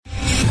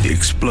The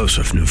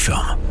explosive new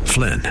film,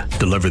 Flynn,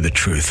 deliver the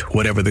truth,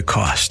 whatever the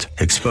cost.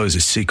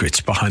 Exposes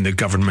secrets behind the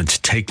government's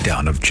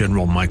takedown of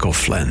General Michael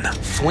Flynn.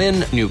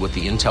 Flynn knew what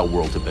the intel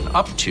world had been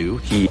up to.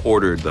 He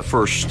ordered the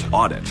first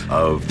audit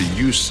of the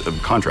use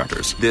of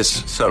contractors.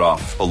 This set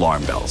off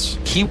alarm bells.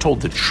 He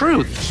told the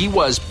truth. He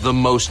was the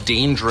most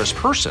dangerous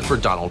person for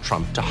Donald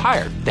Trump to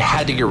hire. They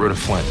had to get rid of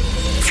Flynn.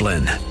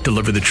 Flynn,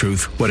 deliver the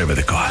truth, whatever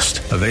the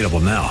cost. Available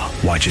now.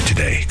 Watch it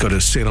today. Go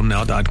to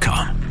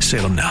salemnow.com.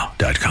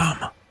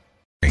 salemnow.com.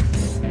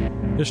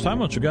 It's time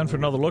once again for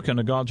another look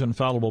into God's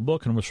infallible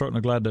book, and we're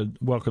certainly glad to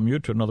welcome you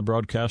to another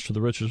broadcast of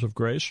the Riches of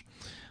Grace.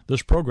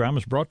 This program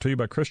is brought to you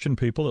by Christian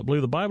people that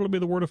believe the Bible to be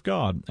the Word of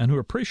God and who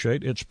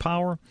appreciate its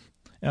power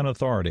and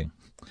authority.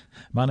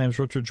 My name is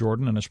Richard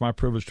Jordan, and it's my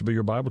privilege to be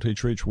your Bible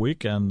teacher each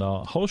week and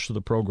host of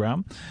the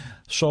program.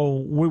 So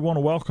we want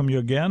to welcome you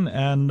again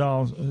and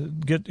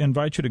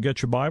invite you to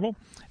get your Bible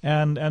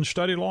and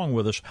study along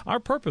with us. Our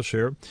purpose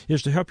here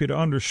is to help you to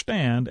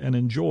understand and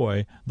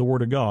enjoy the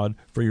Word of God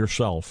for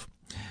yourself.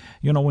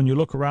 You know, when you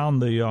look around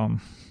the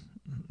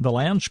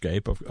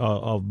landscape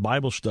of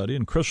Bible study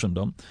in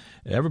Christendom,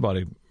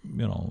 everybody,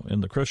 you know,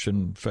 in the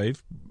Christian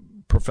faith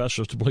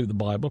professes to believe the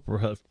Bible,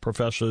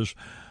 professes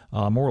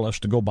more or less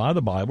to go by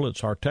the Bible.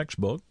 It's our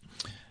textbook.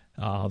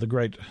 The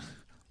great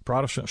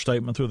Protestant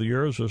statement through the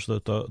years is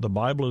that the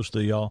Bible is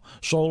the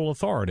sole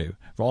authority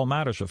for all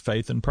matters of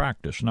faith and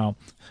practice. Now,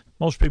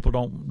 most people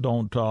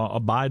don't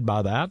abide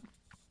by that.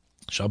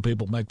 Some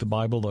people make the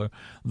Bible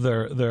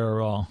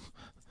their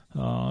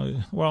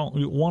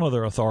one of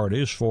their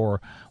authorities for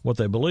what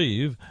they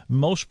believe.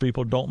 Most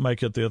people don't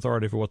make it the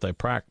authority for what they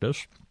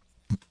practice.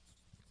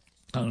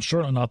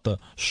 Certainly not the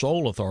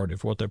sole authority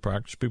for what they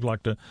practice. People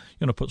like to,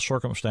 put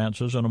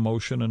circumstances and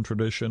emotion and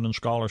tradition and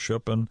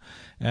scholarship and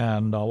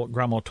what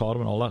Grandma taught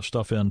them and all that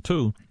stuff in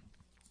too.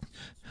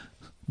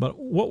 But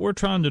what we're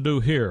trying to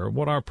do here,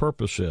 what our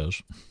purpose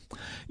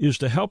is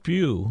to help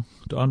you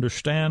to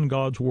understand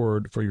God's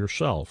Word for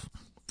yourself,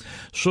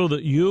 so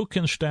that you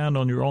can stand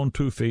on your own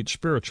 2 feet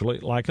spiritually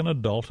like an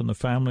adult in the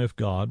family of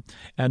God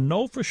and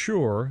know for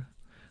sure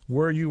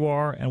where you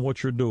are and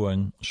what you're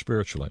doing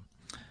spiritually.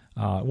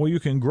 Where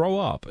you can grow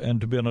up and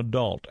to be an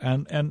adult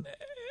and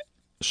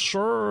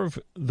serve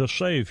the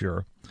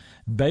Savior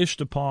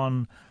based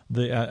upon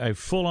a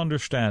full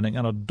understanding,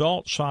 an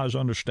adult-size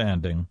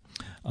understanding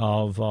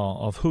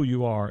of who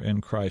you are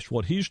in Christ,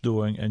 what He's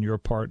doing, and your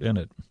part in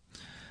it.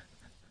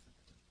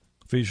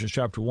 Ephesians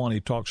chapter 1, he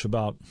talks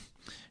about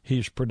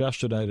He's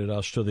predestinated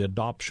us to the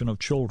adoption of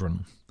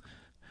children.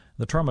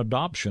 The term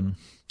adoption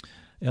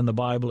in the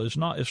Bible it's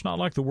not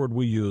like the word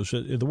we use.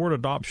 The word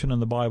adoption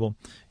in the Bible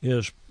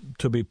is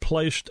to be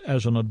placed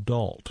as an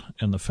adult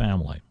in the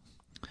family.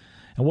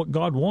 And what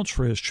God wants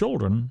for His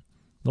children,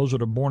 those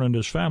that are born into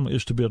His family,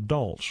 is to be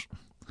adults.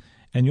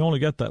 And you only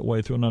get that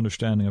way through an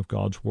understanding of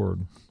God's Word.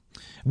 And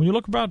when you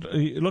look about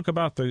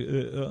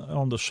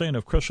on the scene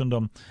of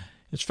Christendom,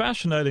 it's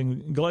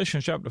fascinating. In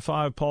Galatians chapter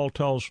 5, Paul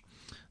tells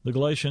the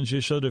Galatians,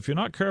 he said, if you're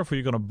not careful,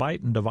 you're going to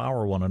bite and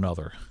devour one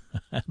another.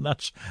 And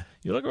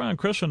you look around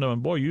Christendom,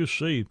 and boy, you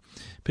see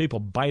people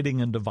biting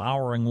and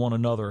devouring one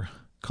another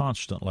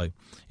constantly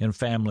in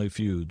family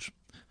feuds.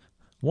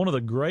 One of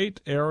the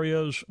great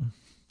areas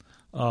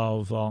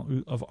of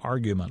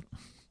argument,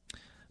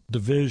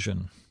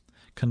 division,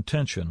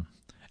 contention,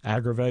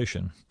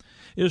 aggravation,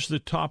 is the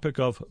topic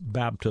of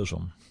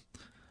baptism.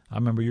 I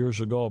remember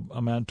years ago,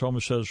 a man told me,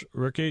 says,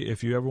 Ricky,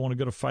 if you ever want to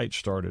get a fight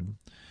started,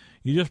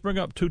 you just bring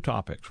up 2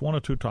 topics, 1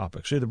 or 2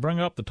 topics. Either bring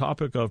up the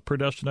topic of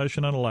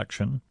predestination and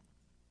election,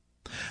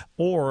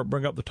 or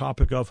bring up the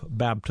topic of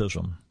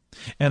baptism.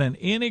 And in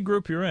any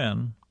group you're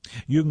in,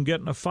 you can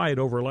get in a fight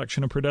over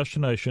election and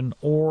predestination,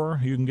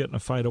 or you can get in a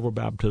fight over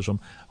baptism.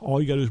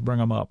 All you got to do is bring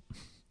them up.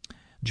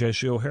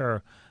 J.C.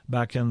 O'Hare,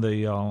 back in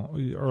the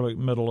early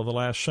middle of the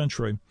last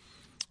century,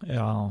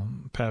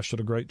 pastored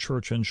a great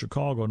church in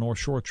Chicago, North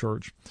Shore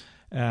Church,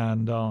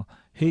 and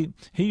he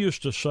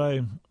used to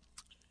say,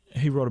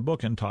 he wrote a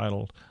book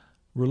entitled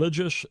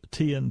Religious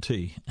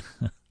TNT.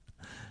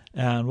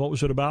 And what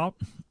was it about?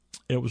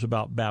 It was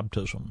about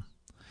baptism.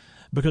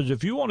 Because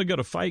if you want to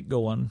get a fight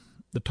going,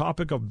 the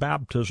topic of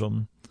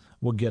baptism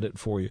will get it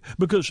for you.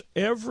 Because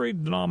every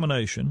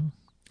denomination,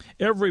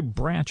 every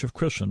branch of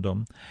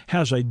Christendom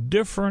has a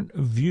different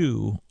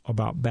view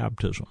about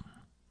baptism.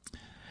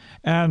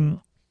 And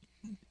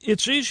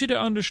it's easy to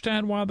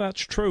understand why that's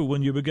true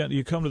when you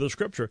come to the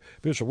Scripture.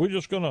 People say, we're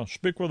just going to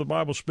speak where the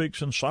Bible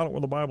speaks and silent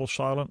where the Bible's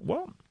silent.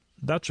 Well,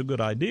 that's a good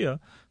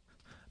idea.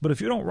 But if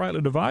you don't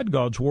rightly divide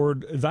God's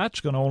Word, that's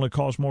going to only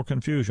cause more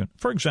confusion.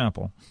 For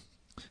example,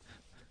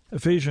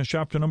 Ephesians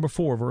chapter number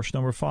 4, verse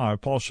number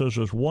 5, Paul says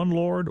there's one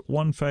Lord,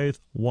 one faith,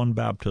 one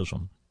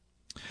baptism.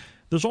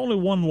 There's only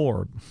one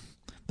Lord.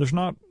 There's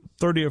not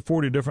 30 or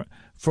 40 different.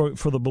 For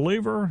the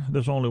believer,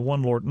 there's only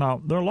one Lord.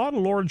 Now, there are a lot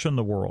of lords in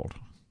the world.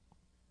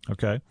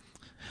 Okay?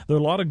 There are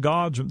a lot of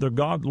gods. They're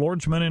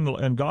Lord's many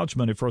and God's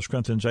many, 1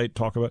 Corinthians 8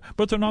 talk about,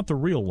 but they're not the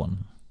real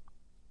one.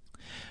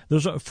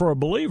 For a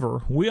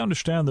believer, we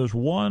understand there's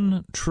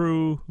one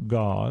true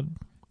God,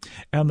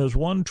 and there's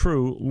one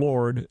true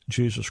Lord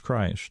Jesus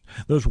Christ.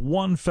 There's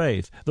one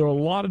faith. There are a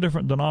lot of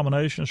different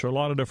denominations, there are a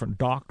lot of different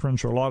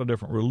doctrines, there are a lot of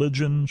different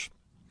religions,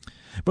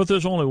 but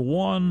there's only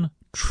one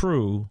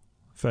true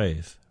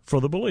faith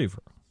for the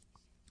believer.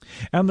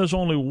 And there's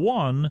only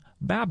one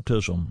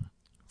baptism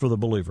for the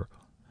believer.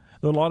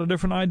 There are a lot of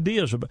different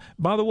ideas.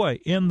 By the way,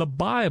 in the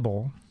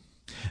Bible,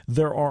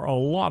 there are a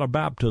lot of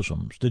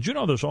baptisms. Did you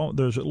know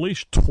there's at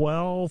least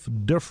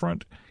 12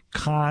 different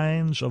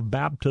kinds of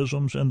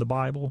baptisms in the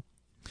Bible?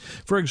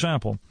 For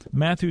example,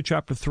 Matthew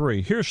chapter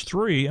 3. Here's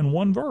 3 in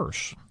one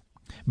verse.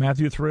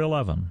 Matthew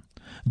 3:11.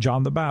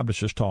 John the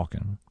Baptist is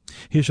talking.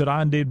 He said,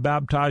 I indeed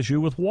baptize you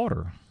with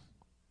water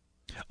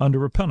unto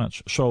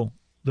repentance. So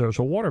there's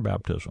a water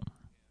baptism.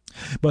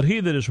 But he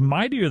that is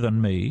mightier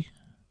than me,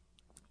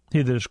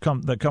 he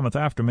that cometh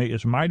after me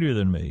is mightier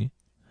than me,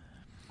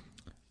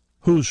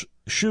 whose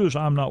shoes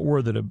I'm not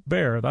worthy to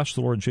bear, that's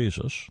the Lord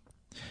Jesus.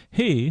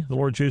 He, the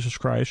Lord Jesus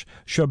Christ,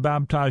 shall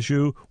baptize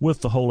you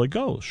with the Holy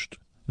Ghost.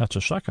 That's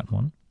a second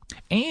one.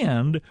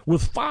 And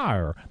with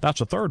fire.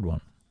 That's a third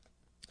one.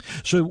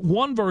 So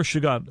one verse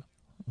you got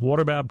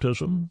water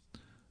baptism,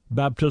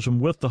 baptism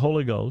with the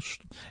Holy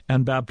Ghost,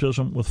 and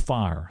baptism with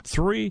fire.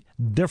 3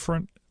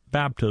 different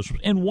baptisms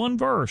in one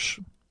verse.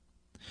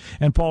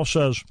 And Paul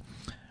says,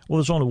 well,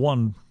 there's only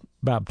one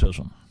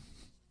baptism.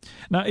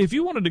 Now, if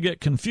you wanted to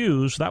get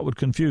confused, that would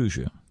confuse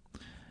you.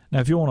 Now,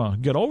 if you want to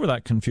get over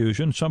that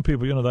confusion, some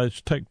people, they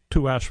take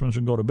 2 aspirins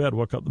and go to bed,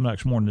 wake up the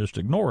next morning and just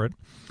ignore it.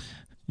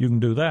 You can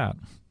do that.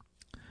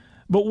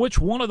 But which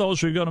one of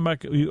those are you going to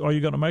make? Are you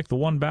going to make the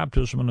one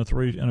baptism in the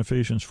 3 in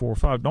Ephesians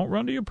 4:5? Don't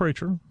run to your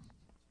preacher.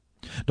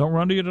 Don't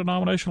run to your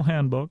denominational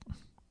handbook.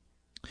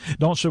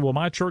 Don't say, well,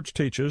 my church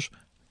teaches.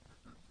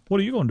 What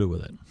are you going to do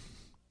with it?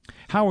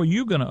 How are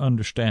you going to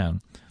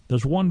understand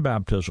there's one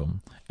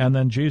baptism, and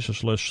then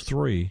Jesus lists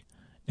 3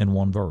 in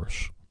one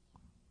verse?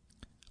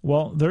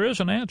 Well, there is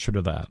an answer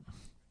to that.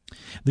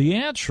 The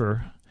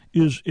answer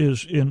is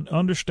in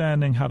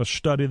understanding how to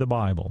study the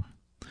Bible.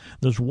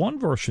 There's one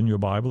verse in your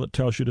Bible that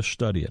tells you to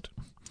study it.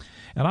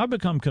 And I've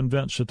become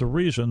convinced that the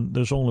reason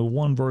there's only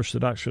one verse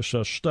that actually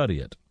says study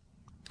it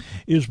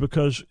is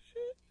because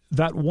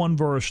that one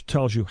verse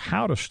tells you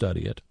how to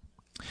study it.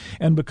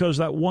 And because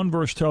that one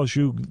verse tells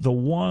you the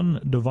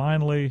one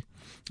divinely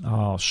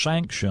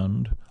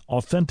sanctioned,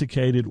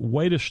 authenticated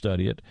way to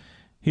study it,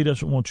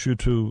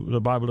 the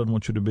Bible doesn't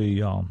want you to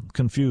be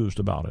confused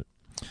about it.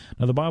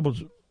 Now, the Bible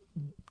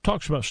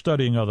talks about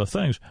studying other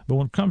things, but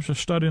when it comes to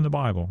studying the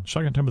Bible,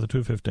 2 Timothy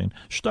 2:15,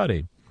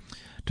 study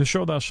to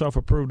show thyself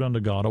approved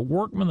unto God, a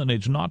workman that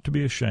needs not to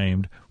be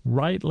ashamed,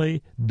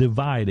 rightly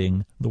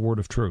dividing the word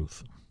of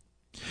truth.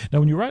 Now,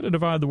 when you rightly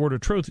divide the word of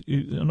truth,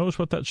 you notice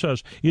what that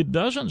says. It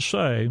doesn't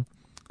say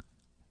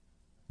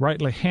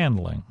rightly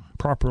handling,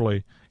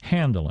 properly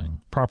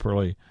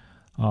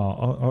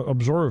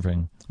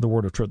observing the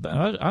word of truth.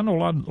 I know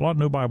a lot of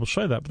new Bibles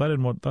say that,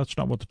 but that's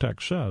not what the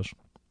text says.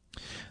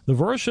 The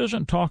verse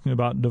isn't talking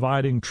about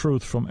dividing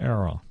truth from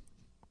error.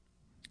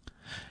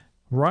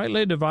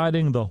 Rightly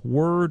dividing the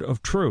word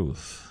of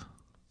truth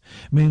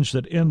means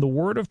that in the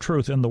word of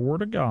truth, in the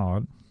word of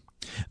God,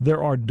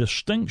 there are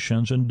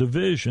distinctions and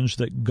divisions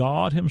that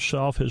God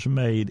himself has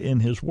made in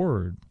his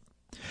word.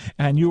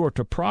 And you are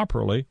to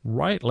properly,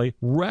 rightly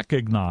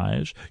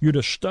recognize, you're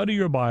to study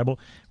your Bible,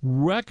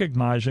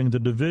 recognizing the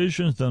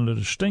divisions and the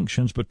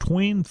distinctions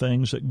between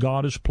things that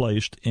God has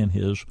placed in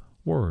his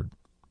word.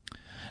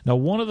 Now,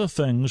 one of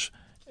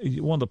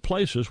the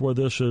places where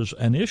this is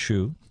an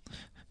issue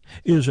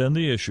is in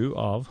the issue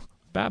of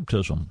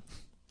baptism.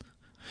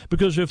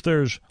 Because if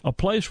there's a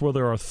place where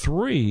there are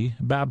 3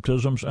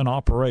 baptisms in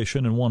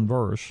operation in one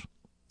verse,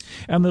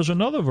 and there's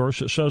another verse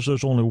that says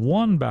there's only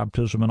one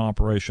baptism in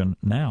operation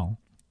now,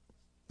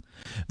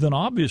 then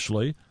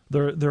obviously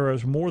there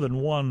is more than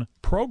one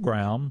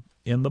program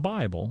in the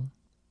Bible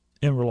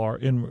in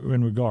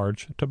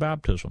regards to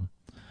baptism.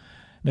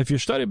 And if you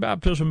study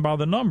baptism by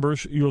the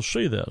numbers, you'll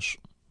see this.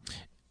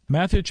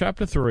 Matthew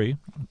chapter 3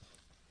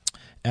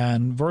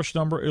 and verse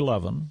number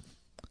 11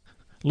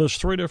 lists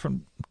 3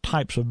 different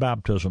types of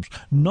baptisms,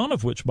 none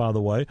of which, by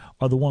the way,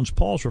 are the ones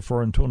Paul's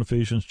referring to in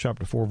Ephesians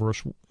chapter 4,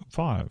 verse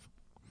 5.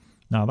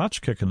 Now, that's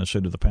kicking the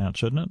seat of the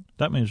pants, isn't it?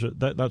 That means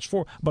that's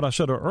 4. But I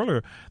said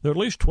earlier, there are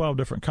at least 12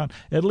 different kinds,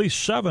 at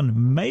least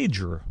 7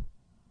 major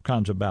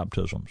kinds of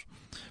baptisms.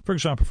 For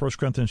example, 1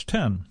 Corinthians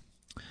 10,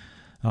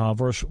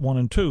 verse 1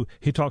 and 2,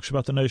 he talks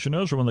about the nation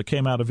of Israel when they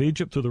came out of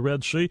Egypt through the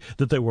Red Sea,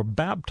 that they were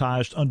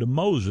baptized unto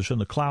Moses in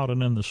the cloud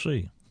and in the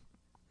sea.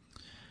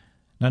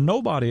 Now,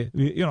 nobody,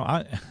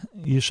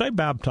 you say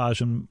baptize,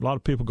 and a lot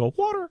of people go,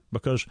 water,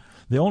 because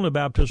the only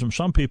baptism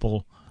some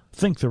people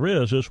think there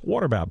is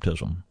water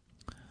baptism.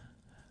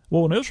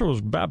 Well, when Israel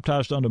was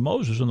baptized unto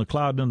Moses in the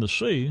cloud and in the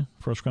sea,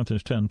 1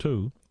 Corinthians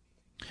 10:2,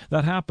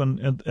 that happened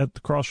at the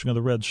crossing of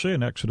the Red Sea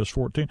in Exodus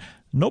 14.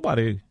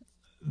 Nobody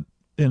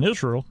in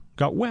Israel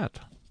got wet.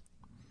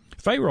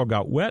 Pharaoh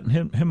got wet, and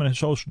him and his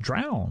host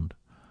drowned.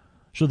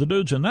 So the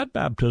dudes in that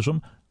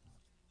baptism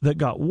that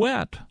got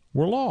wet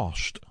were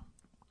lost.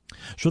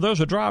 So there's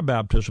a dry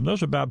baptism.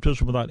 There's a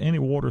baptism without any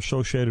water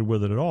associated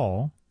with it at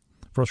all.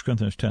 1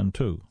 Corinthians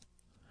 10:2.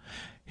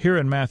 Here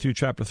in Matthew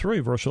chapter 3,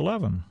 verse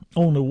 11,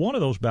 only one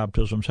of those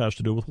baptisms has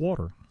to do with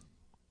water.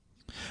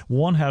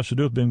 One has to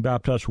do with being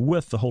baptized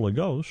with the Holy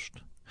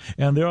Ghost,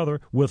 and the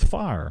other with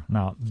fire.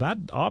 Now, that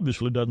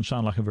obviously doesn't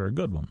sound like a very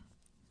good one.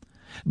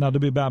 Now, to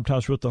be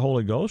baptized with the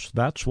Holy Ghost,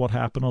 that's what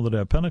happened on the day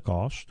of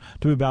Pentecost.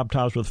 To be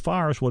baptized with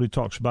fire is what he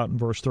talks about in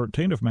verse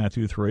 13 of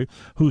Matthew 3,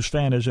 whose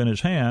fan is in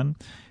his hand.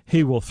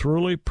 He will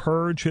thoroughly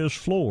purge his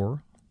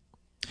floor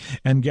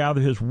and gather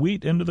his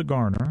wheat into the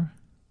garner,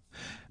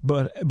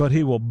 but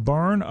he will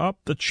burn up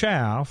the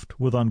chaff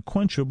with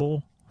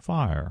unquenchable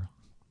fire.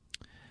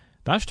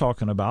 That's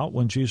talking about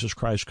when Jesus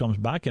Christ comes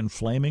back in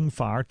flaming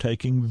fire,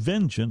 taking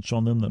vengeance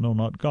on them that know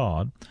not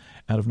God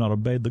and have not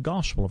obeyed the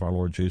gospel of our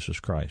Lord Jesus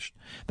Christ.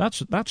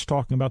 That's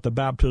talking about the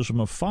baptism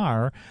of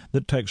fire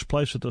that takes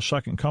place at the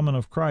second coming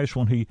of Christ,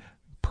 when he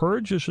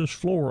purges his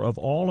floor of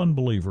all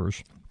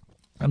unbelievers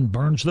and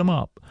burns them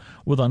up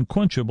with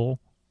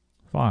unquenchable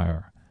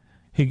fire.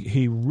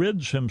 He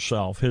rids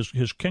himself,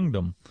 his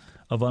kingdom,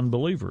 of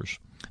unbelievers.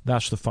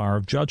 That's the fire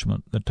of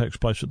judgment that takes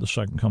place at the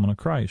second coming of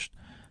Christ.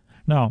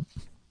 Now,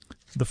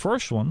 the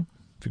first one,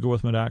 if you go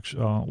with me to Acts,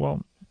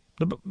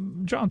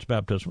 John's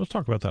baptism. Let's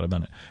talk about that a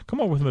minute. Come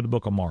over with me to the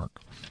book of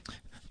Mark.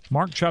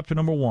 Mark chapter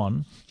number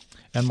 1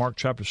 and Mark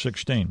chapter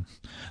 16.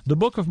 The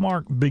book of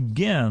Mark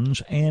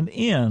begins and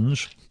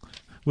ends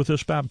with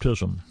this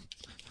baptism.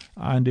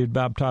 I indeed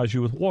baptize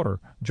you with water,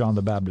 John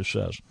the Baptist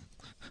says.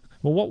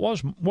 Well, what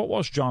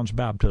was John's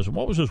baptism?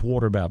 What was his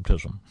water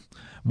baptism?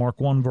 Mark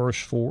 1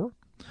 verse 4,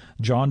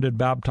 John did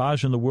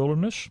baptize in the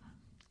wilderness,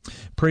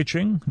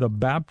 preaching the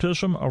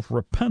baptism of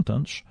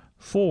repentance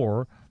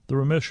for the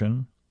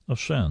remission of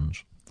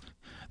sins.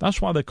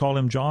 That's why they call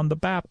him John the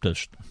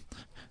Baptist,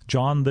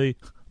 John the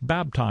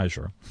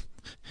Baptizer.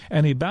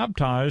 And he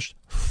baptized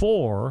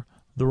for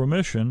the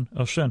remission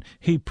of sin.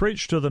 He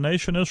preached to the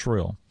nation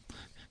Israel.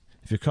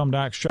 If you come to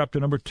Acts chapter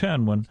number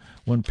 10,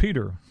 when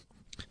Peter,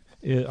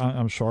 it's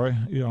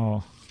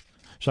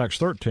Acts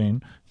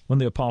 13, when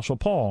the Apostle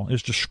Paul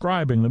is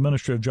describing the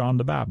ministry of John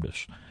the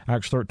Baptist,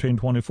 Acts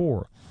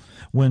 13:24.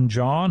 When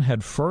John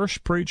had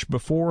first preached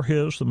before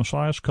the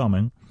Messiah's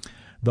coming,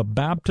 the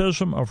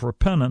baptism of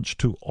repentance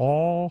to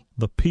all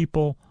the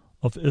people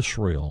of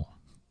Israel.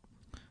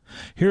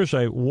 Here's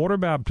a water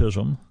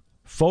baptism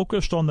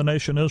focused on the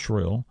nation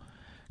Israel,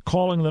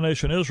 calling the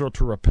nation Israel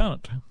to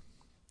repent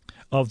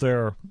of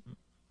their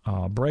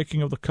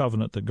breaking of the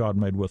covenant that God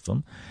made with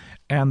them.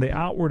 And the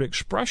outward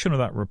expression of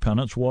that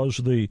repentance was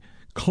the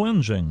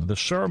cleansing, the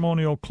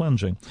ceremonial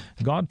cleansing.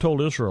 God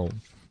told Israel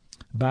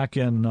back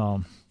in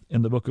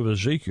the book of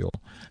Ezekiel,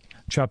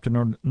 chapter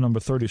number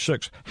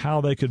 36,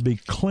 how they could be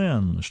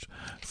cleansed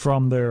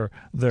from their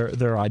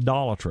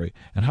idolatry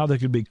and how they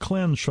could be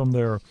cleansed from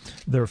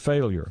their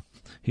failure.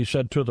 He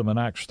said to them in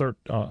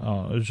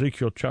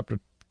Ezekiel chapter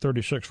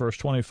 36, verse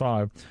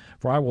 25,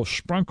 "For I will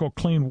sprinkle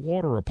clean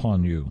water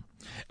upon you,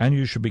 and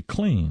you shall be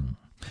clean.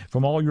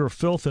 From all your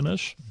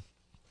filthiness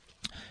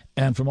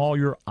and from all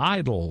your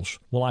idols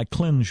will I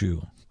cleanse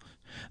you."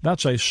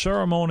 That's a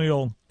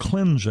ceremonial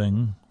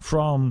cleansing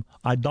from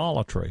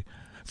idolatry,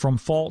 from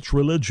false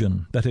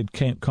religion that had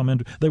come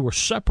into. They were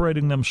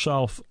separating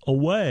themselves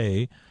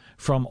away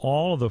from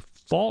all of the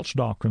false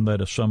doctrine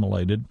they'd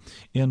assimilated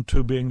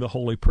into being the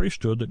holy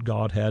priesthood that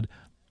God had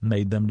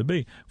made them to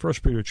be.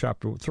 1 Peter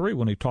chapter 3,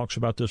 when he talks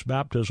about this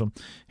baptism,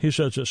 he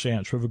says it's the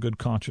answer of a good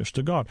conscience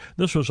to God.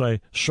 This was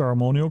a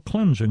ceremonial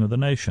cleansing of the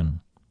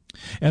nation,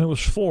 and it was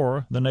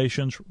for the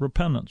nation's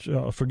repentance,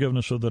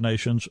 forgiveness of the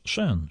nation's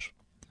sins.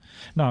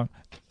 Now,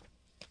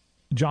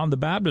 John the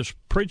Baptist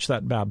preached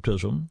that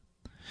baptism.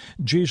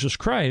 Jesus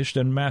Christ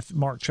in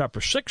Mark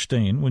chapter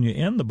 16, when you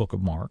end the book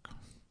of Mark,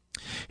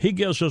 he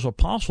gives his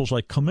apostles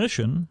a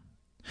commission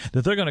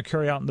that they're going to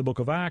carry out in the book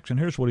of Acts, and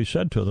here's what he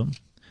said to them.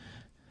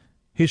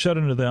 He said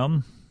unto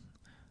them,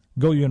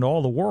 "Go ye into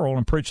all the world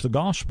and preach the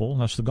gospel,"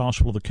 that's the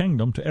gospel of the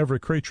kingdom, "to every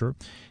creature.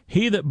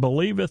 He that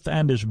believeth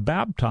and is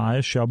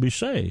baptized shall be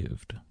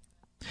saved.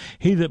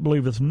 He that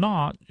believeth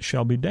not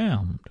shall be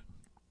damned."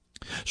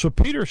 So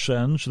Peter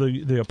sends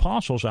the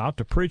apostles out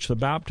to preach the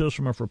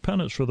baptism of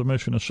repentance for the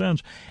remission of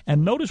sins.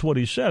 And notice what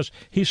he says.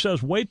 He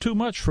says way too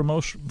much for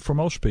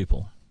most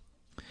people.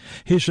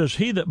 He says,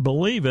 "He that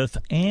believeth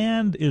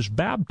and is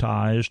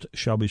baptized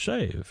shall be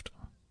saved."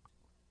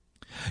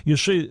 You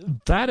see,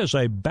 that is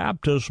a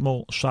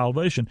baptismal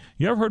salvation.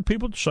 You ever heard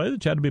people say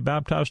that you had to be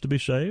baptized to be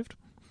saved?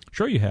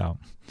 Sure you have.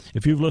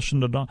 If you've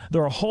listened to,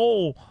 there are a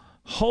whole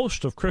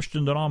host of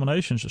Christian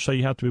denominations that say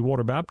you have to be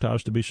water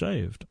baptized to be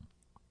saved.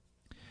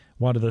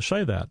 Why do they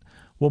say that?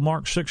 Well,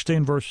 Mark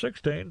 16, verse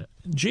 16,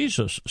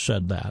 Jesus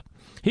said that.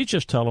 He's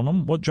just telling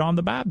them what John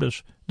the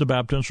Baptist, the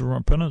baptism of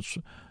repentance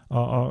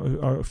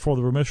for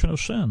the remission of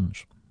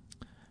sins.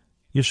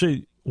 You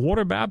see,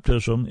 water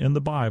baptism in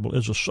the Bible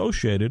is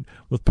associated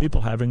with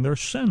people having their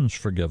sins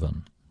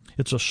forgiven.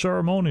 It's a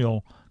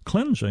ceremonial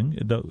cleansing.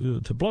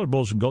 The blood of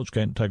bulls and goats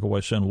can't take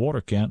away sin.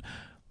 Water can't.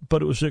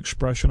 but it was the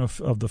expression of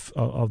the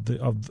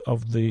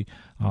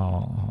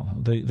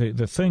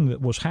thing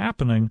that was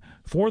happening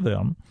for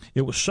them.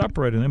 It was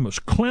separating them, it was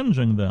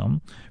cleansing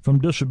them from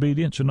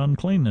disobedience and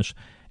uncleanness,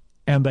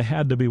 and they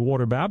had to be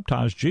water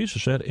baptized,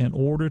 Jesus said, in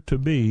order to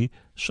be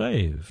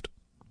saved.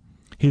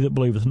 He that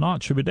believeth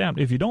not shall be damned.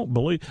 If you don't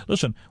believe,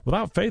 listen,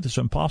 without faith it's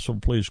impossible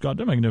to please God. It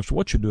doesn't make any difference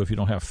what you do if you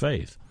don't have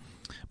faith.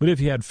 But if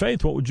you had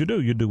faith, what would you do?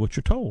 You'd do what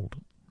you're told.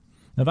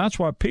 Now that's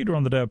why Peter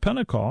on the day of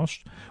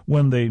Pentecost,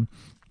 when the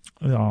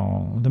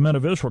men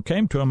of Israel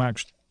came to him,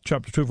 Acts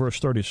chapter 2, verse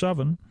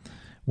 37,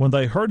 when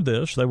they heard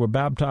this, they were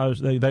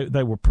baptized,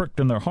 they were pricked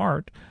in their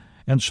heart,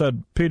 and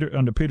said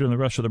unto Peter and the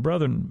rest of the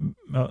brethren,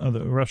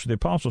 the rest of the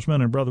apostles,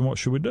 men and brethren, what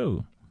should we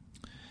do?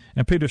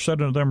 And Peter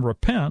said unto them,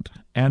 repent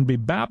and be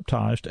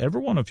baptized,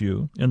 every one of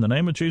you, in the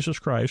name of Jesus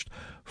Christ,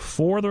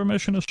 for the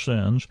remission of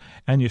sins,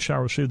 and ye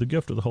shall receive the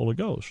gift of the Holy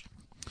Ghost.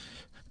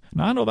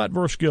 Now, I know that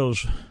verse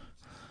gives,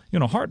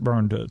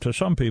 heartburn to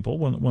some people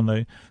when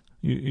they,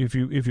 if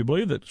you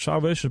believe that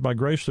salvation is by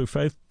grace through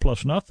faith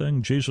plus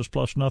nothing, Jesus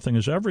plus nothing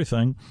is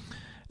everything,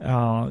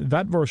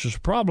 that verse is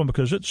a problem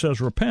because it says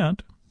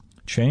repent,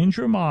 change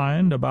your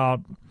mind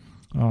about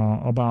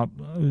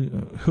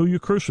who you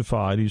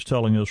crucified, he's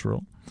telling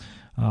Israel,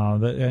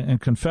 and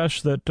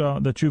confess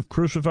that you've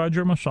crucified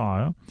your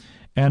Messiah,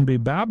 and be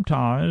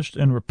baptized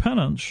in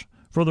repentance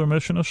for the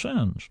remission of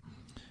sins.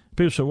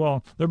 People say,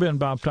 well, they're being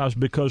baptized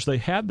because they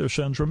had their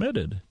sins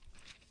remitted.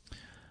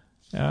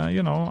 People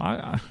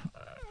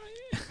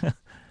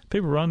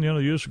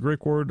use the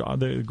Greek word,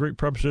 the Greek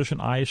preposition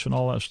ice and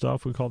all that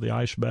stuff. We call the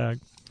ice bag.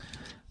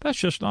 That's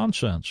just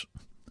nonsense.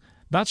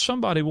 That's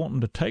somebody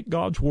wanting to take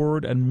God's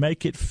word and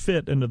make it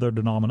fit into their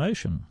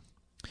denomination.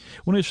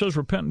 When he says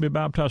repent and be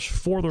baptized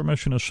for the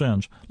remission of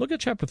sins, look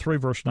at chapter 3,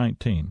 verse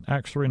 19,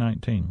 Acts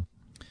 3:19.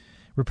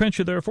 Repent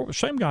ye therefore,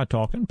 same guy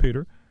talking,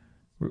 Peter.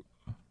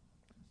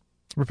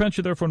 Repent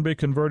ye therefore and be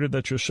converted,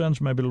 that your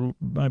sins may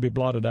be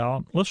blotted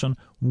out. Listen,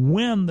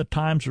 when the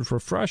times of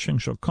refreshing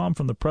shall come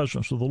from the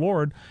presence of the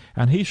Lord,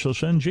 and he shall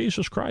send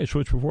Jesus Christ,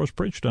 which before was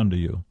preached unto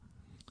you.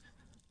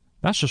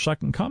 That's the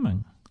second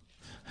coming.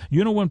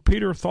 You know when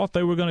Peter thought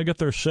they were going to get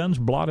their sins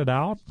blotted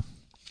out?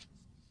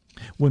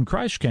 When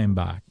Christ came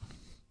back.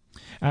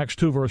 Acts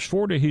 2, verse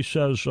 40, he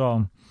says,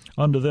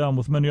 unto them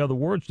with many other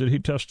words did he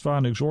testify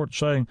and exhort,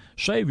 saying,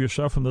 save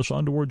yourself from this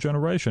underworld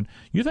generation.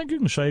 You think you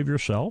can save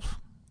yourself?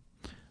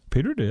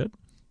 Peter did.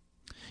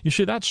 You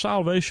see, that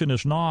salvation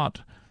is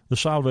not the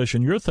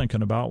salvation you're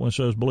thinking about when it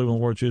says, believe in the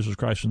Lord Jesus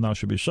Christ and thou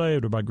shalt be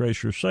saved, or by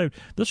grace you're saved.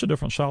 This is a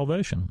different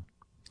salvation.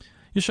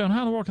 You say, how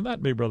in the world can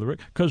that be, Brother Rick?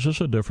 Because it's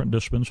a different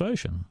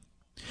dispensation.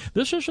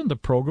 This isn't the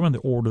program and the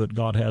order that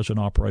God has in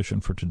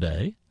operation for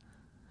today.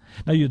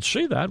 Now, you'd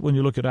see that when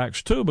you look at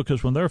Acts 2,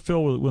 because when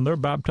they're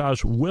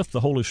baptized with the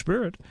Holy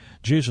Spirit,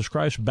 Jesus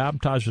Christ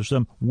baptizes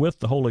them with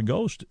the Holy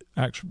Ghost.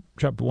 Acts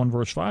chapter 1,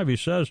 verse 5, he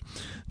says,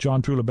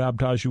 John truly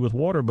baptized you with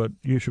water, but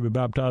you should be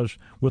baptized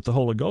with the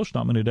Holy Ghost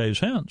not many days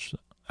hence.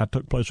 That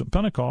took place at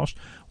Pentecost.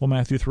 Well,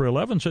 Matthew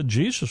 3:11 said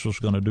Jesus was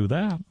going to do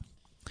that.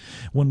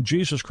 When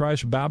Jesus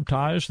Christ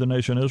baptized the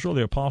nation of Israel,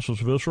 the apostles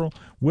of Israel,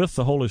 with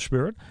the Holy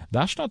Spirit,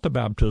 that's not the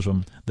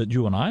baptism that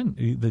you and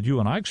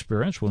I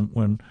experienced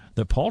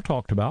that Paul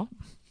talked about.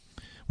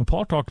 When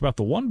Paul talked about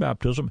the one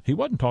baptism, he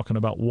wasn't talking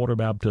about water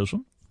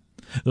baptism.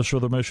 This for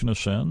the remission of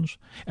sins,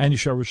 and you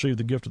shall receive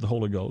the gift of the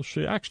Holy Ghost.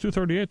 See, Acts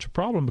 2:38 is a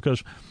problem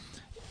because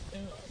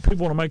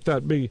people want to make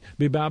that be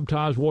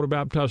baptized, water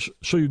baptized,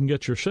 so you can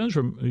get your sins,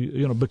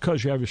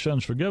 because you have your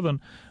sins forgiven.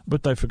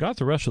 But they forgot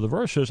the rest of the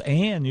verse says,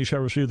 and you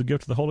shall receive the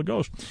gift of the Holy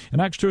Ghost. In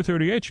Acts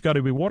 2:38, you got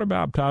to be water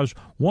baptized,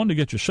 one, to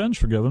get your sins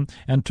forgiven,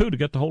 and two, to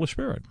get the Holy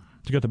Spirit,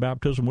 to get the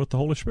baptism with the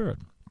Holy Spirit.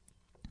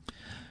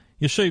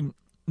 You see,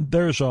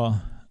 it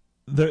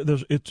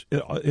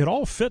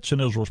all fits in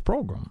Israel's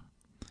program.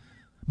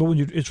 But when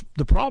it's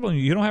the problem,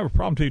 you don't have a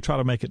problem until you try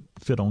to make it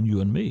fit on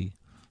you and me.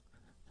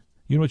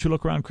 You know what you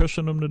look around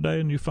Christendom today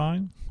and you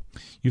find?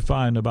 You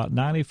find about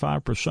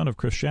 95% of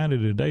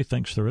Christianity today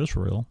thinks they're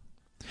Israel,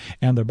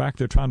 and they're back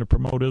there trying to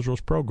promote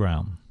Israel's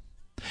program.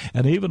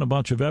 And even a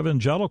bunch of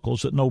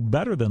evangelicals that know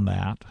better than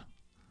that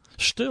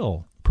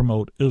still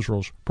promote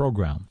Israel's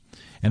program.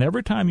 And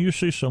every time you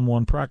see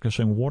someone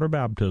practicing water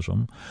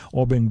baptism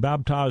or being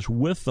baptized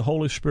with the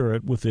Holy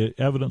Spirit with the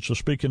evidence of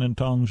speaking in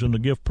tongues in the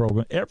gift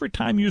program, every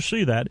time you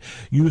see that,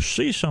 you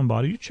see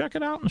somebody, you check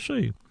it out and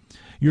see.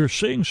 You're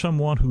seeing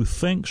someone who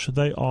thinks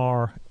they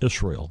are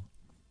Israel,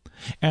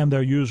 and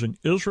they're using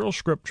Israel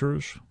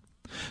scriptures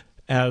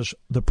as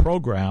the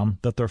program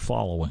that they're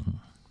following.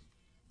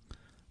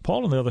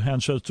 Paul, on the other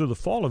hand, says through the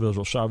fall of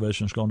Israel,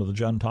 salvation is going to the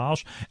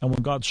Gentiles, and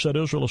when God set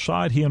Israel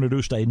aside, he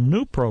introduced a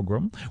new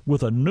program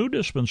with a new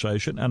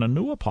dispensation and a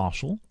new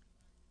apostle.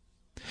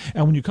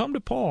 And when you come to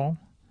Paul,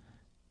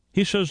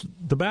 he says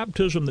the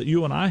baptism that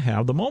you and I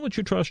have, the moment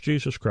you trust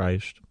Jesus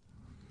Christ,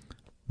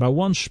 by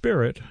one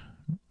Spirit,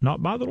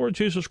 not by the Lord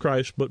Jesus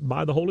Christ, but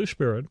by the Holy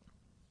Spirit,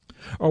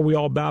 are we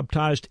all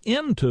baptized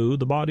into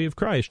the body of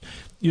Christ.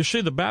 You see,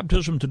 the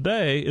baptism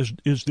today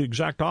is the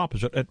exact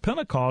opposite. At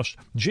Pentecost,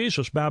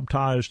 Jesus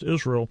baptized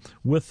Israel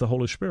with the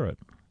Holy Spirit.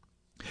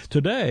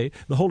 Today,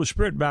 the Holy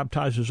Spirit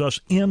baptizes us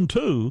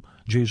into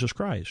Jesus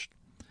Christ.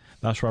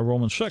 That's why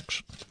Romans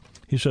 6,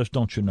 he says,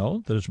 don't you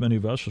know that as many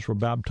of us as were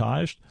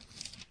baptized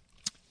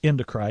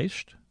into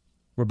Christ,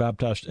 were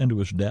baptized into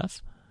his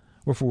death,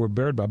 wherefore we're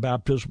buried by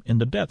baptism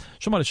into death.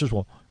 Somebody says,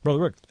 well, Brother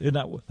Rick,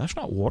 that's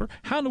not water.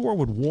 How in the world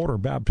would water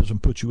baptism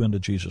put you into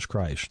Jesus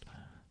Christ?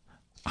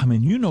 I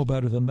mean, you know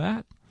better than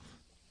that.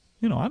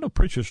 You know, I know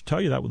preachers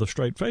tell you that with a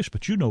straight face,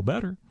 but you know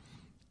better.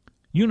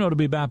 You know to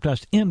be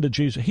baptized into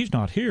Jesus. He's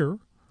not here.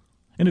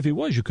 And if he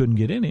was, you couldn't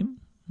get in him,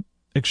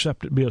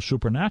 except it be a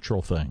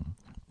supernatural thing.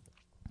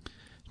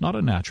 It's not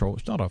a natural.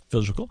 It's not a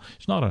physical.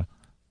 It's not a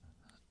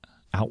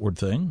outward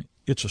thing.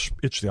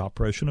 It's the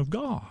operation of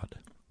God.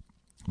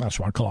 That's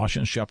why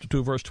Colossians chapter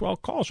 2, verse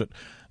 12 calls it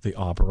the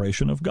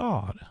operation of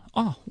God.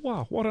 Oh,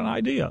 wow, what an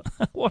idea.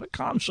 What a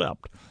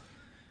concept.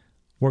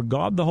 Where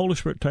God the Holy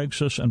Spirit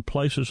takes us and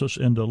places us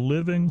into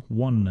living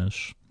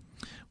oneness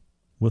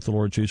with the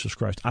Lord Jesus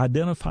Christ,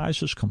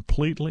 identifies us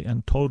completely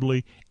and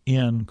totally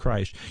in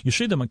Christ. You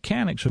see, the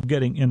mechanics of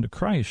getting into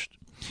Christ,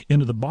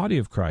 into the body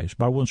of Christ,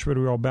 by one Spirit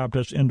we are all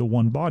baptized into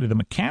one body. The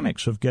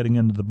mechanics of getting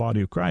into the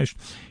body of Christ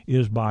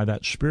is by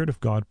that Spirit of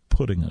God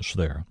putting us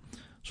there.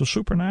 So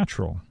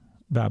supernatural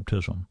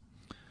baptism.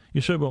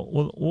 You say, well,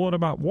 what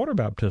about water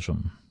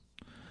baptism?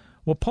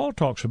 Well, Paul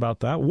talks about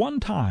that one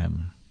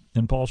time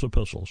in Paul's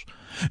epistles.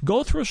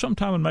 Go through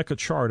sometime and make a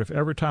chart of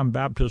every time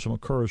baptism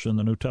occurs in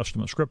the New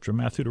Testament Scripture,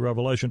 Matthew to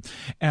Revelation,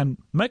 and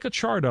make a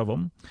chart of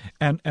them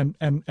and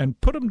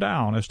put them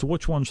down as to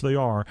which ones they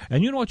are.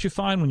 And you know what you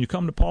find when you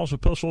come to Paul's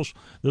epistles?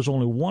 There's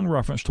only one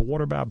reference to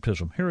water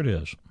baptism. Here it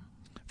is.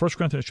 1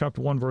 Corinthians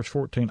chapter 1, verse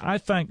 14. I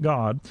thank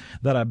God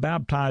that I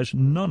baptized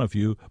none of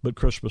you but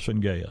Crispus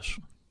and Gaius.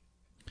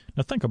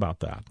 Now think about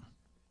that.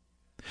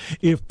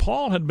 If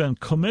Paul had been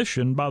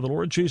commissioned by the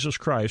Lord Jesus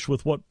Christ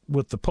with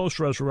the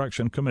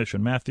post-resurrection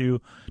commission, Matthew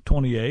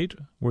 28,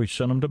 where he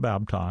sent him to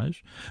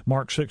baptize,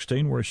 Mark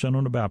 16, where he sent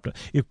him to baptize,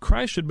 if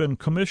Christ had been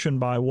commissioned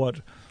by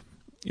what,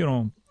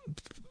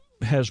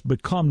 has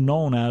become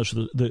known as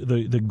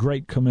the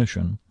Great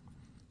Commission,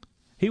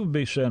 he would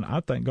be saying, I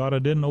thank God I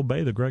didn't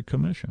obey the Great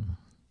Commission.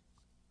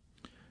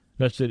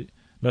 Lest it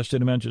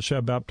mention, say,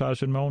 I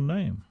baptized in my own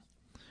name.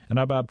 And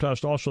I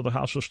baptized also the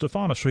house of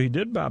Stephanas. So he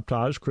did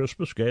baptize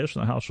Crispus, Gaius,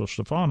 in the house of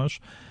Stephanas.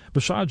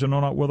 Besides, I know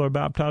not whether I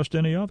baptized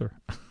any other.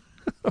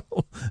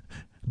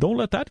 Don't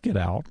let that get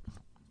out.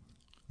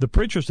 The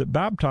preachers that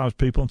baptize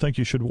people and think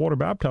you should water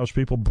baptize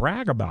people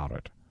brag about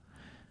it.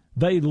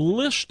 They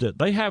list it.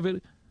 They have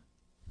it.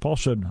 Paul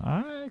said,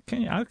 I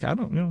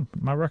don't,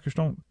 my records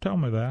don't tell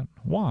me that.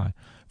 Why?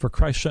 For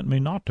Christ sent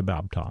me not to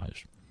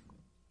baptize.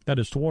 That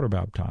is to water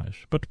baptize,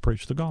 but to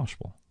preach the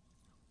gospel.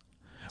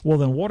 Well,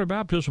 then water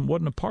baptism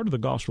wasn't a part of the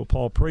gospel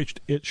Paul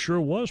preached. It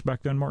sure was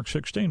back then, Mark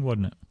 16,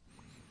 wasn't it?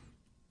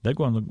 They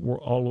go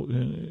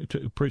on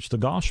to preach the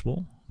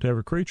gospel to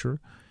every creature,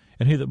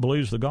 and he that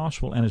believes the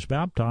gospel and is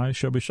baptized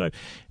shall be saved.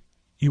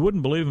 You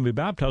wouldn't believe and be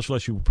baptized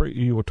unless you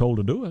were told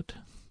to do it.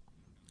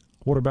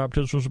 Water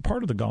baptism was a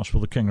part of the gospel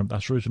of the kingdom.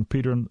 That's the reason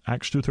Peter in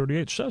Acts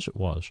 2:38 says it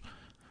was.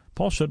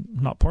 Paul said,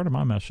 not part of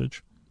my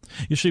message.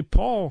 You see,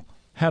 Paul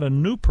had a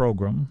new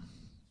program,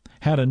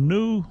 had a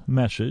new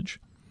message,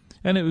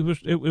 and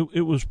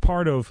it was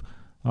part of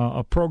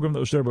a program that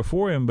was there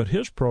before him. But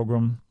his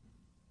program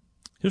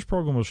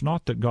was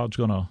not that God's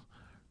going to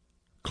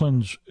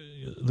cleanse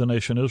the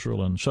nation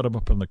Israel and set them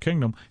up in the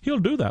kingdom. He'll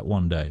do that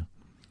one day,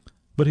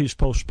 but he's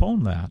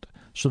postponed that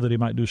so that he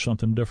might do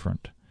something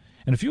different.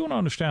 And if you want to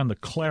understand the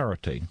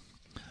clarity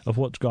of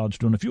what God's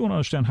doing, if you want to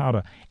understand how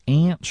to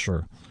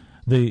answer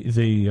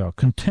the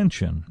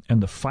contention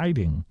and the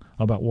fighting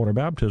about water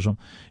baptism,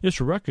 it's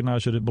to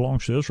recognize that it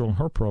belongs to Israel and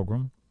her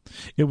program.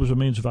 It was a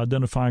means of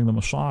identifying the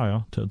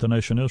Messiah to the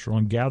nation Israel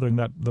and gathering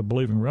the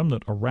believing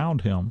remnant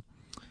around him.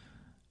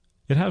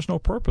 It has no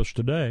purpose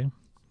today.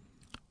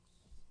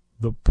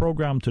 The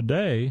program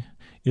today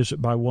is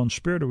that by one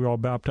Spirit we are all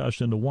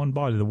baptized into one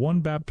body. The one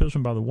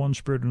baptism by the one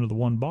Spirit into the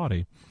one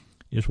body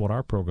is what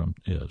our program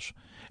is.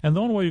 And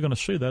the only way you're going to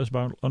see that is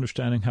by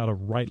understanding how to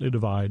rightly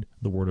divide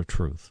the word of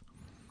truth.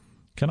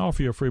 Can I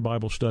offer you a free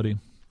Bible study?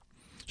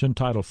 It's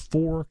entitled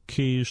 4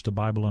 Keys to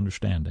Bible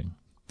Understanding.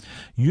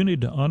 You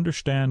need to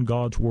understand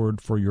God's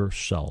Word for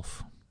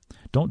yourself.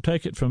 Don't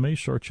take it from me,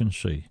 search and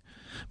see.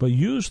 But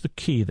use the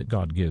key that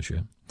God gives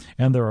you.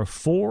 And there are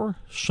 4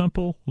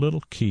 simple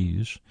little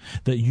keys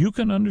that you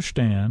can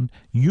understand,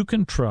 you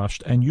can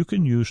trust, and you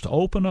can use to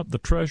open up the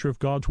treasure of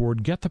God's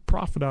Word, get the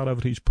profit out of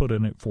it He's put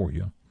in it for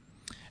you.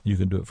 You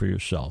can do it for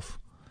yourself.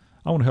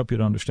 I want to help you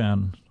to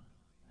understand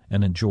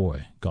and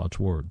enjoy God's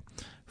Word.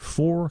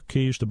 4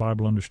 keys to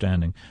Bible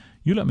understanding.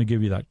 You let me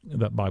give you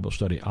that Bible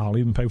study. I'll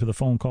even pay for the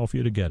phone call for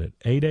you to get it.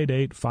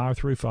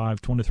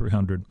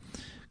 888-535-2300.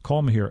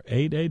 Call me here,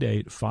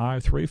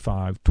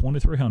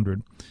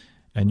 888-535-2300,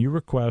 and you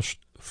request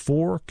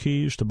 4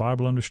 keys to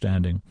Bible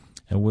understanding,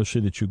 and we'll see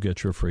that you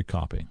get your free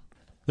copy.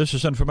 This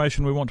is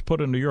information we want to put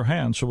into your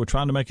hands, so we're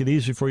trying to make it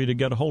easy for you to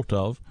get a hold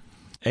of.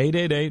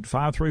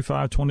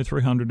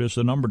 888-535-2300 is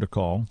the number to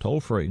call,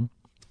 toll free.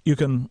 You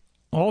can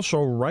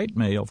Also, write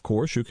me, of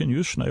course. You can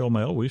use snail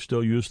mail. We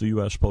still use the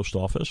U.S. Post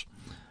Office.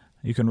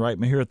 You can write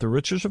me here at the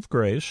Riches of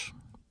Grace,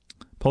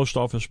 Post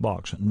Office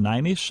Box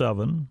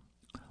 97,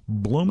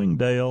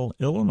 Bloomingdale,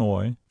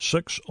 Illinois,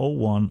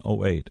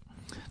 60108.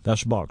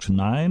 That's Box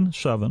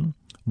 97,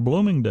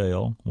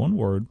 Bloomingdale, one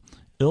word,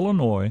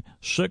 Illinois,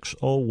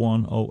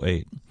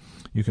 60108.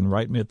 You can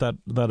write me at that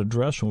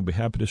address, and we'll be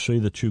happy to see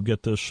that you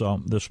get this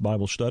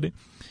Bible study.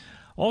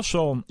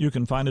 Also, you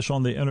can find us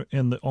on the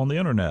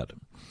internet.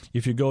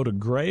 If you go to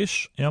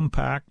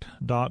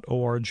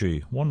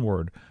graceimpact.org, one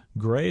word,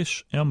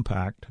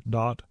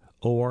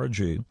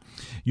 graceimpact.org,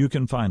 you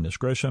can find us,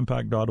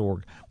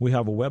 graceimpact.org. We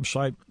have a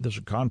website. There's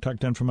a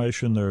contact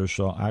information. There's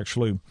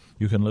actually,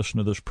 you can listen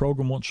to this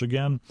program once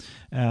again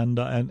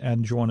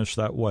and join us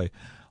that way.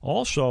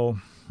 Also,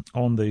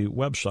 on the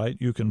website,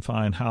 you can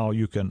find how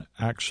you can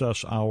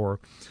access our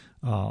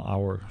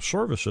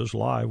services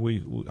live.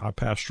 I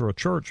pastor a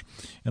church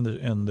in the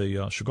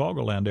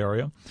Chicagoland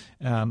area,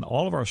 and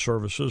all of our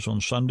services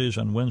on Sundays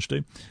and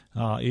Wednesday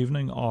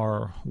evening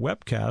are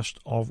webcast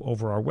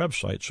over our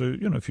website. So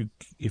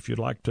if you'd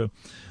like to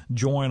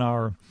join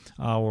our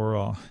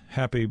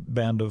happy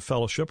band of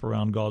fellowship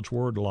around God's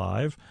Word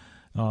live,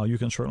 you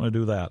can certainly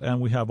do that. And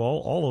we have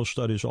all those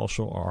studies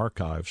also are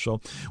archived.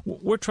 So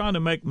we're trying to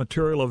make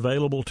material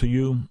available to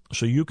you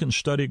so you can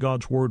study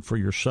God's Word for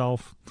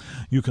yourself.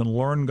 You can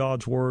learn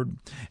God's Word,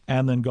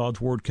 and then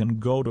God's Word can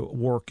go to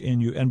work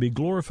in you and be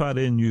glorified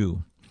in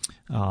you,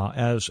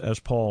 as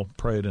Paul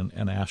prayed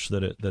and asked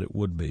that it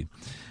would be.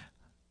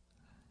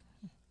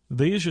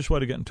 The easiest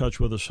way to get in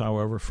touch with us,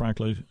 however,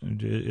 frankly,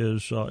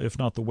 is, if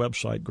not the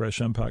website,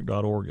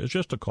 graceimpact.org, is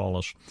just to call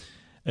us.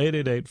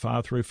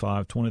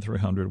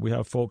 888-535-2300. We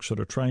have folks that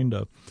are trained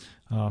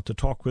to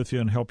talk with you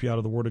and help you out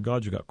of the Word of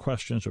God. You've got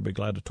questions, they'll be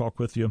glad to talk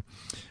with you.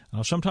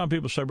 Sometimes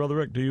people say, Brother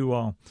Rick,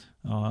 do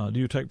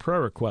you take prayer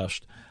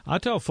requests? I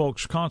tell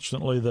folks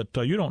constantly that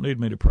you don't need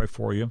me to pray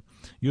for you.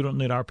 You don't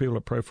need our people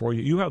to pray for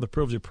you. You have the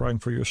privilege of praying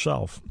for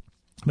yourself.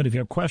 But if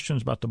you have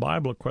questions about the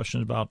Bible,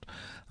 questions about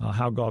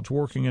how God's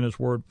working in His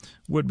Word,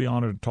 we'd be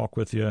honored to talk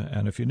with you.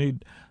 And if you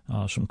need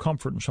some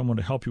comfort and someone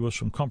to help you with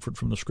some comfort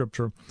from the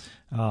Scripture,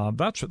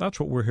 that's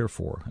what we're here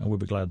for, and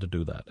we'd be glad to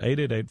do that.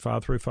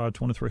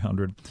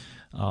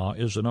 888-535-2300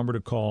 is the number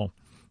to call,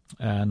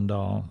 and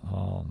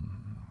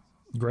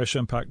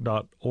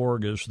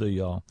graceimpact.org is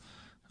the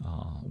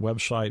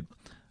website.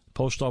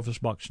 Post Office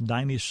Box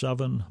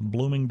 97,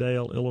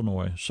 Bloomingdale,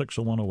 Illinois,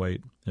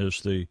 60108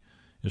 is the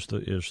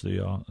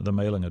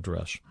mailing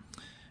address.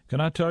 Can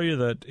I tell you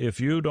that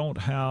if you don't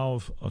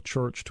have a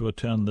church to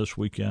attend this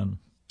weekend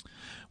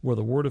where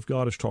the Word of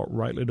God is taught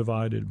rightly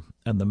divided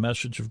and the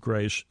message of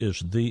grace is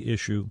the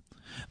issue,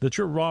 that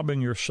you're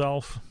robbing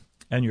yourself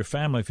and your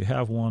family, if you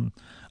have one,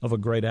 of a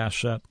great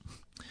asset.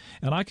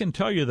 And I can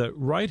tell you that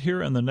right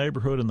here in the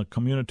neighborhood, in the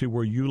community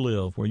where you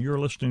live, where you're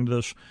listening to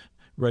this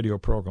radio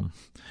program,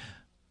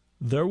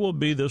 there will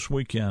be this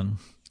weekend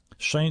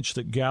saints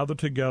that gather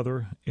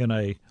together in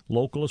a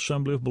local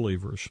assembly of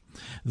believers,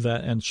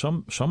 that, and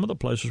some of the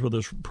places where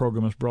this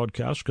program is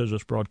broadcast, because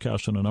it's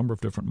broadcast in a number of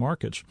different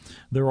markets,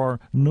 there are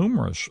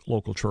numerous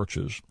local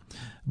churches,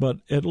 but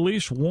at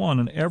least one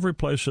in every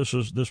place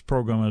this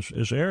program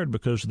is aired,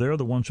 because they're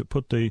the ones that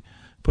put the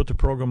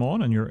program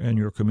on in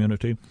your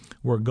community,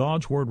 where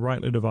God's Word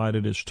rightly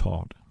divided is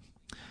taught.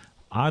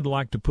 I'd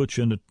like to put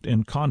you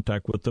in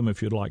contact with them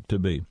if you'd like to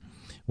be.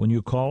 When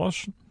you call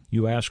us,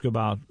 you ask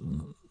about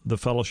the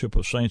fellowship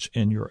of saints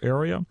in your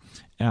area,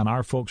 and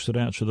our folks that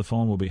answer the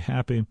phone will be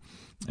happy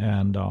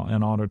and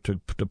honored to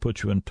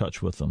put you in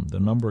touch with them. The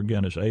number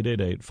again is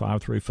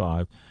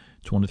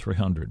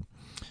 888-535-2300.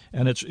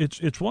 And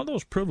it's one of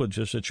those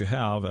privileges that you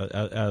have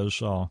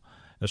as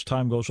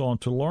time goes on,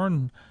 to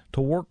learn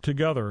to work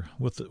together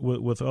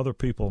with other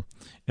people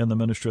in the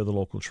ministry of the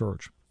local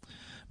church.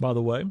 By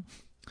the way,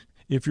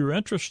 if you're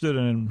interested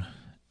in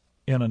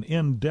an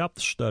in-depth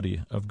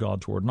study of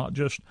God's Word, not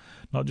just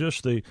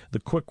the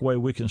quick way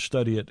we can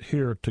study it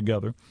here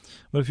together,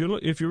 but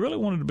if you really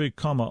wanted to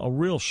become a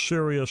real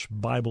serious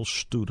Bible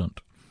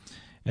student,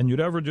 and you'd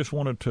ever just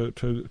wanted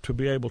to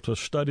be able to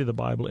study the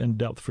Bible in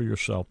depth for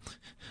yourself,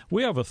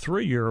 we have a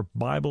 3-year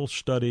Bible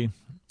study,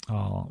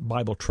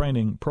 Bible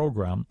training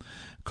program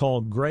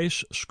called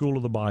Grace School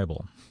of the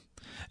Bible.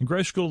 And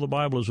Grace School of the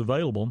Bible is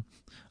available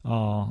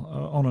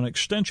on an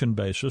extension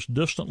basis,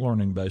 distant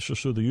learning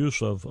basis, through the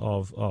use of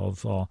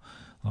the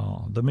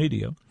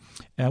media,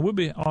 and we'd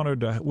be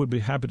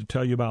happy to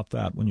tell you about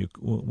that when you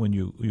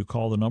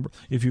call the number.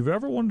 If you've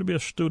ever wanted to be a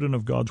student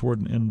of God's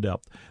Word in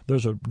depth,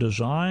 there's a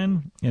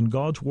design in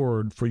God's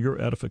Word for your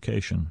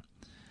edification,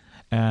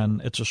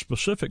 and it's a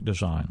specific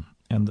design.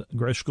 And the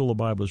Grace School of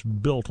the Bible is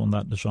built on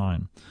that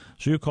design.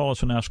 So you call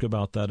us and ask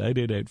about that,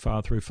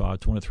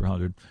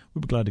 888-535-2300.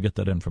 We'd be glad to get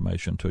that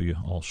information to you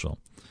also.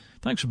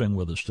 Thanks for being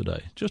with us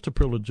today. Just a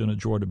privilege and a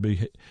joy to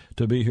be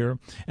here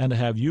and to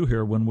have you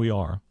here when we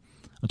are.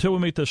 Until we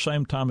meet this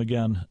same time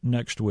again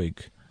next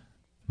week,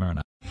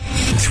 Maranatha.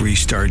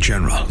 Three-star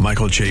General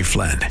Michael J.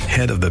 Flynn,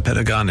 head of the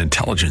Pentagon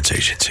Intelligence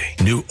Agency,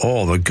 knew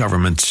all the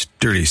government's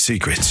dirty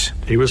secrets.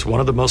 He was one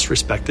of the most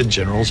respected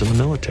generals in the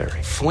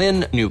military.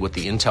 Flynn knew what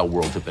the intel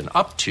world had been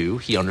up to.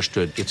 He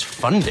understood its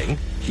funding.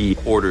 He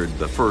ordered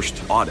the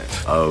first audit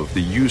of the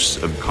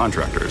use of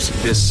contractors.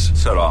 This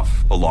set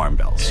off alarm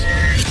bells.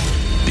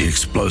 The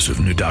explosive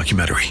new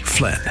documentary,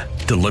 Flynn,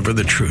 Deliver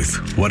the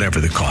Truth, Whatever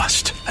the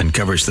Cost,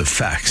 uncovers the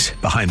facts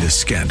behind this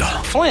scandal.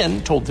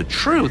 Flynn told the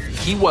truth.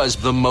 He was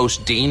the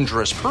most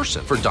dangerous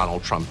person for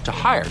Donald Trump to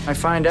hire. I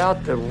find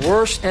out the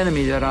worst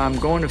enemy that I'm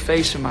going to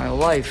face in my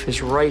life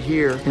is right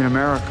here in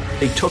America.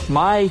 They took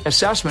my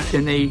assessment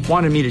and they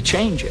wanted me to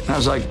change it. And I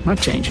was like, I'm not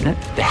changing it.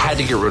 They had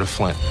to get rid of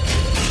Flynn.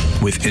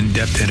 With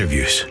in-depth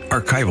interviews,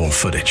 archival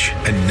footage,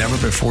 and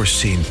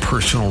never-before-seen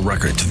personal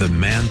records of the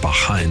man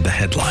behind the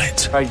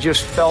headlines. I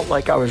just felt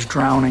like I was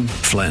drowning.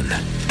 Flynn,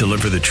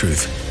 Deliver the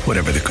Truth,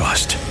 Whatever the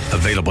Cost.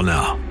 Available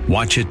now.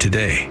 Watch it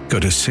today.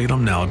 Go to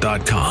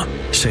salemnow.com.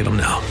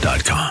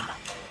 salemnow.com.